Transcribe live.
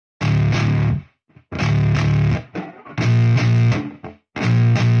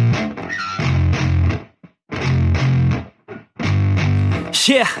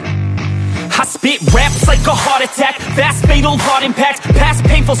Yeah, I spit raps like a heart attack, fast fatal heart impact, past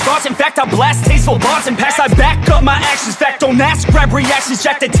painful scars. In fact, I blast tasteful bars and packs. I back up my actions, fact don't ask, grab reactions,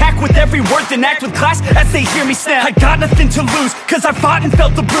 jacked attack with every word, then act with class as they hear me snap. I got nothing to lose, cause I fought and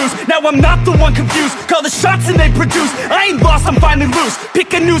felt the bruise. Now I'm not the one confused, call the shots and they produce. I ain't lost, I'm finally loose,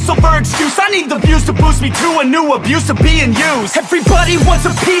 pick a noose over excuse. I need the views to boost me to a new abuse of being used. Everybody wants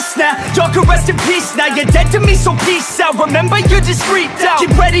a piece now, y'all can rest in peace now. You're dead to me, so peace out, remember you're discreet out.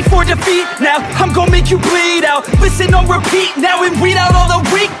 Get ready for defeat now, I'm gonna make you bleed out. Listen on repeat now and weed out all the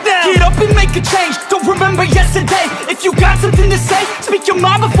weak now. Get up and make a change, don't remember yesterday. If you got something to say, speak your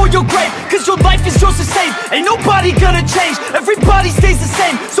mind before your grave, cause your life is yours to save. Ain't nobody gonna change, everybody stays the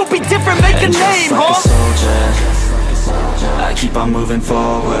same. So be different, make a name, like a soldier, I keep on moving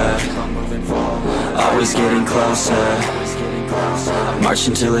forward, always getting closer. I march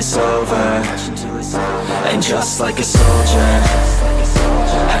until it's over. And just like a soldier,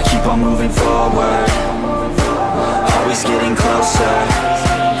 I keep on moving forward, always getting closer.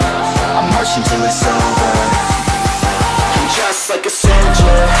 I march until it's over. And just like a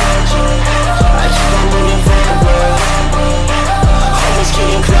soldier, I keep on moving forward, always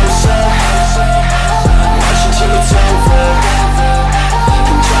getting closer. I march until it's over.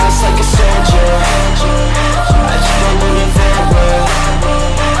 And just like a soldier, I keep on moving forward,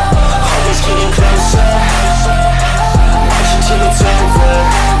 always getting closer. I march until it's over.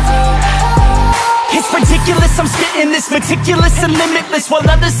 It's ridiculous, I'm spitting this meticulous and limitless, while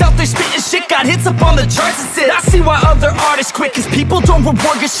others out there spitting shit got hits up on the charts and shit. I see why other artists quit, cause people don't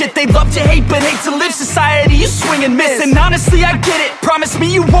reward your shit. They love to hate but hate to live. Society, you swing and miss, and honestly I get it. Promise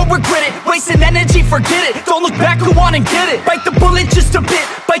me you won't regret it, wasting energy, forget it. Don't look back, go on and get it. Bite the bullet just a bit,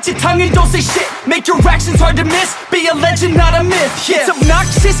 bite your tongue and don't say shit. Make your actions hard to miss, be a legend not a myth. Yeah. It's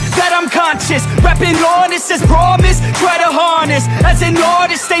obnoxious that I'm conscious, rapping honest as promise. Try to harness, as an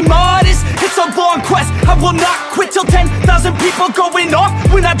artist stay modest. It's a long quest, I will not quit till 10,000 people going off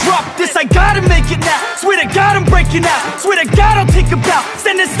when I drop this. I gotta make it now, swear to God I'm breaking out. Swear to God I'll take a bow,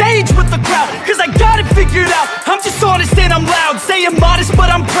 stand the stage with the crowd, cause I got it figured out. I'm just honest and I'm loud, saying modest but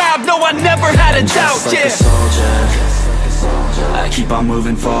I'm proud. No, I never had a doubt. Just like a soldier, I keep on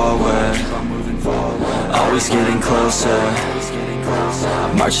moving forward, always getting closer.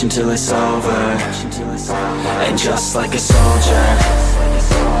 I march until it's over. And just like a soldier,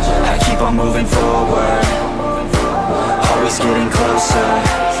 I keep on moving forward, always getting closer.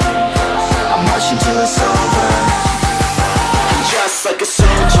 I march until it's over. And just like a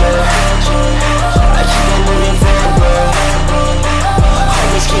soldier, I keep on moving forward,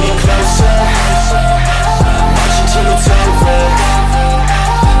 always getting closer. I march until it's over.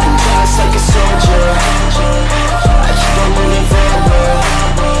 And just like a soldier, I keep on moving forward,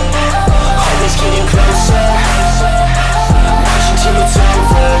 always getting closer. I march until it's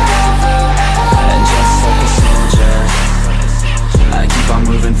over. And just like a soldier, I keep on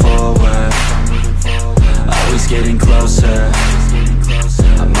moving forward, always getting closer.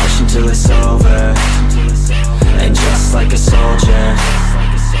 I march until it's over. And just like a soldier,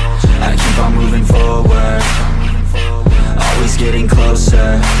 I keep on moving forward, always getting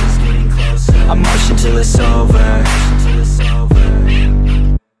closer. I march until it's over.